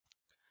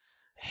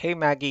Hey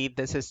Maggie,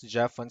 this is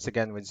Jeff once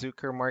again with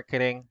Zucker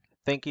Marketing.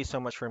 Thank you so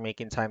much for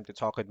making time to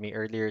talk with me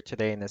earlier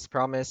today, and as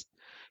promised,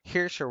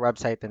 here's your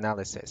website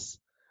analysis.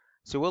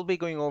 So we'll be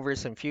going over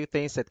some few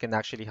things that can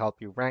actually help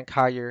you rank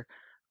higher,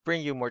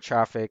 bring you more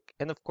traffic,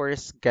 and of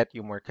course, get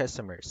you more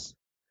customers.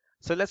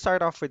 So let's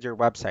start off with your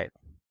website.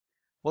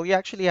 Well, you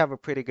actually have a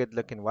pretty good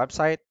looking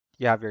website.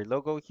 You have your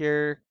logo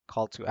here,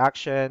 call to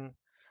action,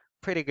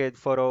 pretty good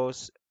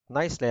photos,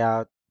 nice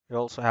layout. You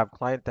also have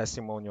client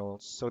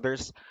testimonials. So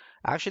there's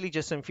actually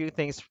just some few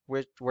things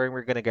where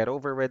we're going to get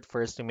over with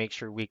first to make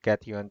sure we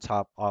get you on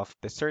top of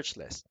the search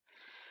list.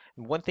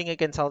 And one thing I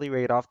can tell you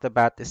right off the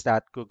bat is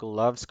that Google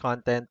loves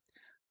content.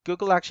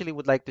 Google actually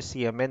would like to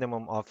see a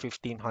minimum of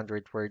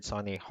 1,500 words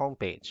on a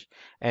homepage.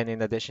 And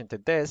in addition to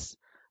this,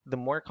 the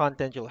more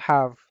content you'll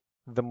have,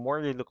 the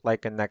more you look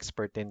like an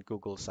expert in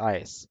Google's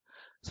eyes.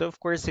 So of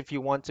course, if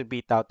you want to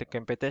beat out the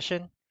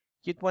competition,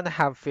 you'd want to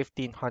have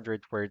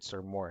 1,500 words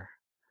or more.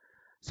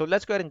 So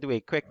let's go ahead and do a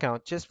quick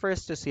count just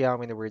first to see how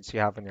many words you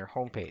have on your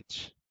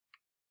homepage.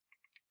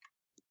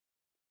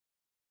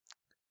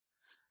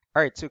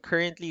 All right, so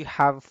currently you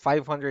have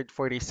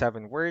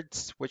 547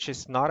 words, which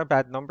is not a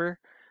bad number.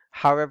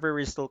 However,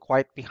 we're still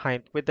quite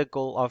behind with the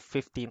goal of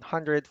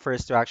 1,500 for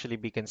us to actually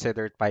be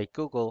considered by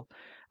Google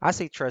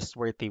as a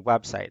trustworthy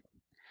website.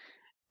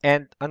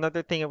 And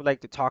another thing I would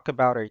like to talk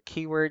about are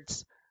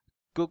keywords.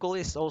 Google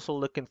is also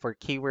looking for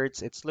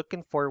keywords. It's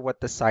looking for what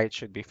the site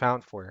should be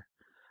found for.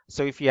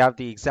 So if you have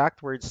the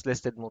exact words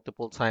listed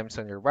multiple times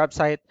on your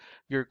website,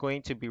 you're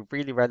going to be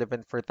really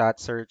relevant for that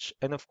search.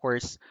 And of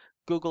course,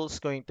 Google's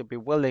going to be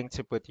willing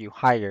to put you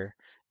higher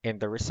in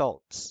the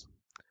results.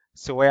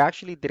 So I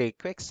actually did a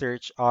quick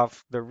search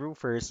of the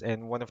roofers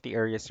in one of the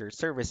areas you're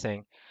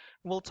servicing.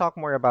 We'll talk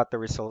more about the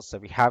results that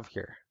we have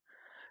here.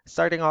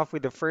 Starting off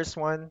with the first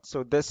one,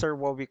 so these are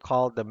what we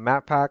call the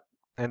map pack.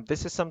 And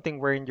this is something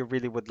wherein you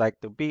really would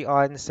like to be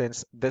on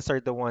since these are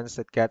the ones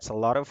that gets a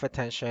lot of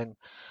attention,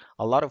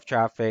 a lot of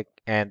traffic,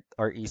 and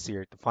are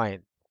easier to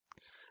find.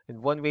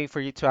 And one way for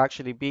you to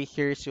actually be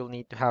here is you'll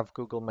need to have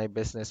Google My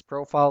Business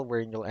profile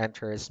wherein you'll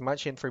enter as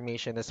much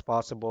information as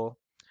possible,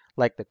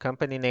 like the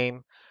company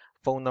name,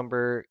 phone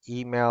number,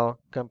 email,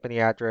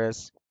 company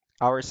address,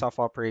 hours of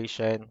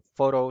operation,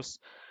 photos,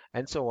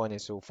 and so on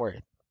and so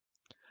forth.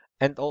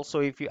 And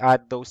also, if you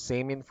add those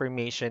same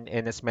information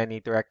in as many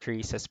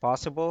directories as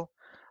possible,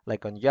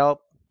 like on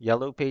Yelp,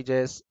 Yellow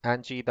Pages,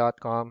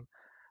 Angie.com,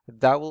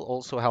 that will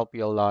also help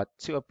you a lot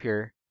to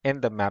appear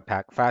in the map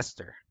pack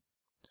faster.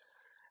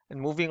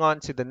 And moving on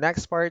to the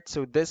next part,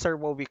 so these are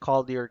what we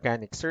call the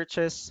organic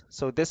searches.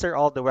 So these are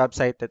all the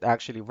website that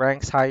actually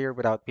ranks higher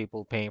without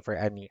people paying for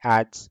any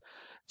ads,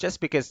 just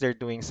because they're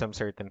doing some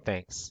certain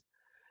things.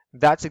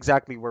 That's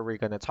exactly where we're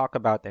going to talk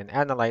about and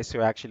analyze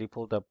who actually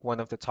pulled up one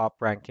of the top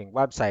ranking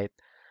website.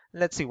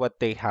 Let's see what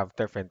they have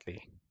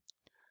differently.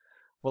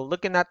 Well,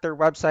 looking at their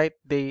website,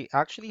 they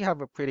actually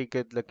have a pretty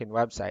good looking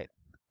website.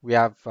 We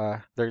have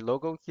their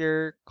logo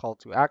here, call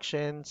to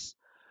actions,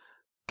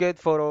 good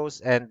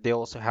photos, and they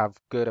also have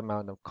good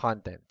amount of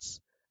contents.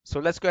 So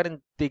let's go ahead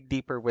and dig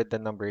deeper with the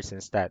numbers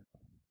instead.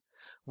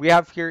 We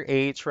have here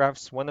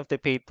Ahrefs, one of the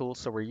paid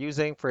tools that we're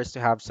using for us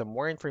to have some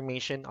more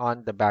information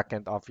on the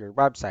backend of your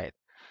website.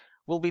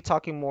 We'll be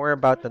talking more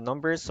about the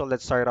numbers, so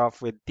let's start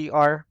off with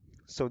DR.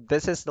 So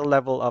this is the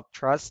level of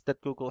trust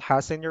that Google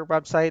has in your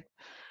website,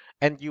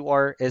 and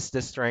UR is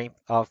the strength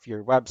of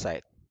your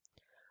website.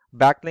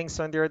 Backlinks,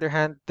 on the other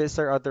hand, these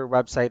are other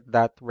website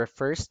that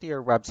refers to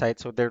your website,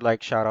 so they're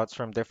like shoutouts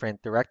from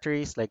different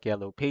directories like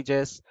Yellow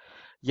Pages,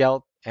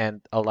 Yelp,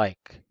 and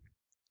alike.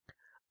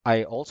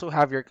 I also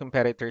have your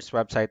competitor's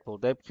website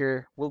pulled up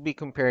here. We'll be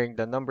comparing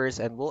the numbers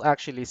and we'll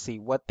actually see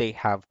what they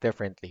have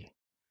differently.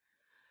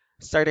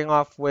 Starting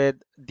off with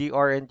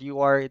DR and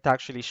UR, it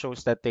actually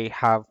shows that they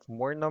have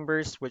more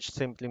numbers, which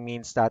simply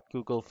means that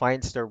Google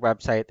finds their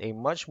website a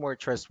much more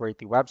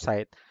trustworthy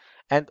website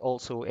and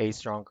also a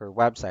stronger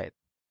website.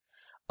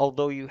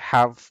 Although you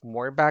have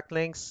more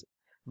backlinks,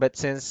 but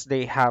since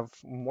they have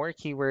more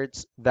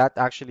keywords, that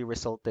actually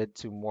resulted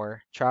to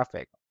more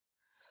traffic.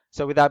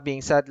 So with that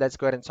being said, let's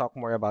go ahead and talk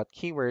more about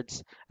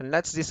keywords and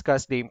let's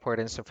discuss the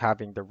importance of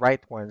having the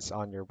right ones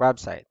on your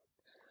website.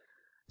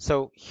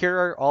 So here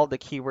are all the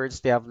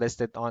keywords they have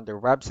listed on their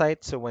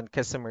website. So when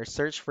customers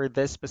search for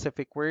these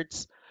specific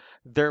words,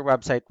 their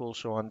website will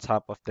show on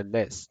top of the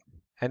list.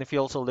 And if you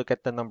also look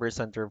at the numbers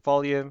under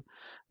volume,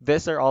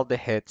 these are all the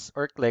hits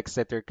or clicks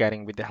that you're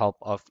getting with the help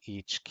of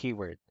each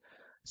keyword.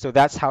 So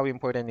that's how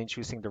important in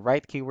choosing the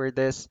right keyword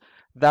is.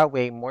 That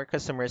way, more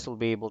customers will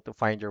be able to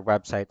find your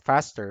website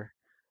faster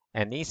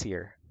and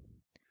easier.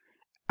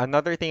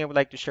 Another thing I would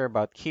like to share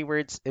about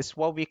keywords is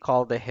what we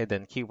call the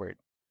hidden keyword.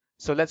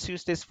 So let's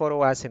use this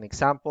photo as an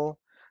example.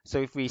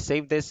 So if we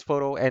save this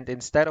photo and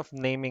instead of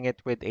naming it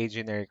with a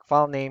generic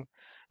file name,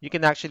 you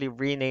can actually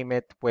rename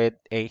it with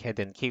a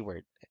hidden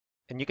keyword.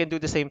 And you can do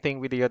the same thing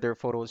with the other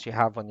photos you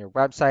have on your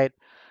website.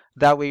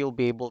 That way you'll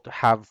be able to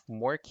have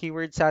more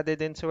keywords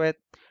added into it.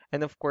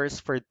 And of course,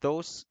 for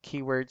those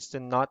keywords to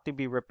not to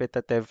be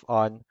repetitive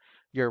on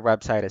your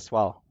website as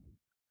well.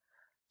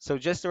 So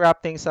just to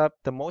wrap things up,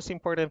 the most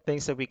important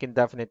things that we can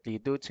definitely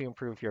do to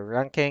improve your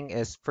ranking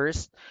is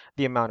first,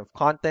 the amount of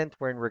content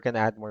wherein we're going to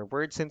add more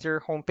words into your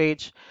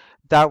homepage.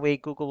 That way,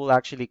 Google will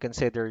actually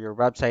consider your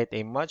website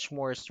a much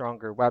more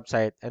stronger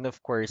website and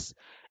of course,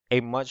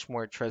 a much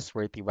more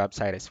trustworthy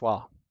website as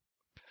well.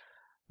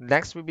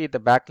 Next would be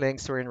the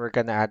backlinks wherein we're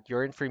going to add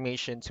your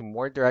information to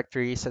more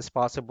directories as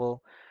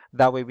possible.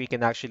 That way we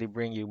can actually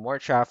bring you more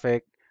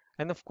traffic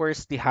and of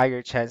course the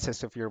higher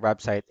chances of your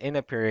website in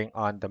appearing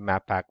on the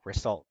map pack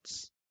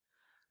results.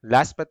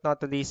 Last but not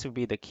the least would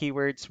be the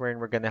keywords wherein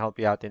we're going to help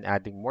you out in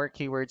adding more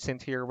keywords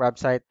into your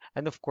website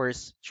and of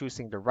course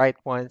choosing the right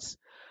ones.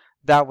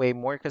 That way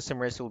more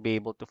customers will be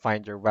able to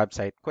find your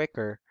website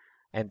quicker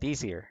and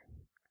easier.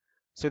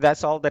 So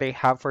that's all that I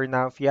have for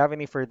now. If you have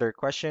any further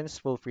questions,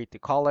 feel free to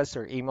call us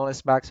or email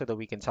us back so that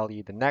we can tell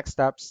you the next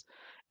steps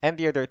and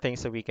the other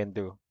things that we can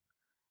do.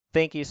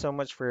 Thank you so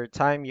much for your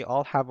time. You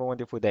all have a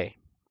wonderful day.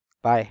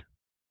 Bye.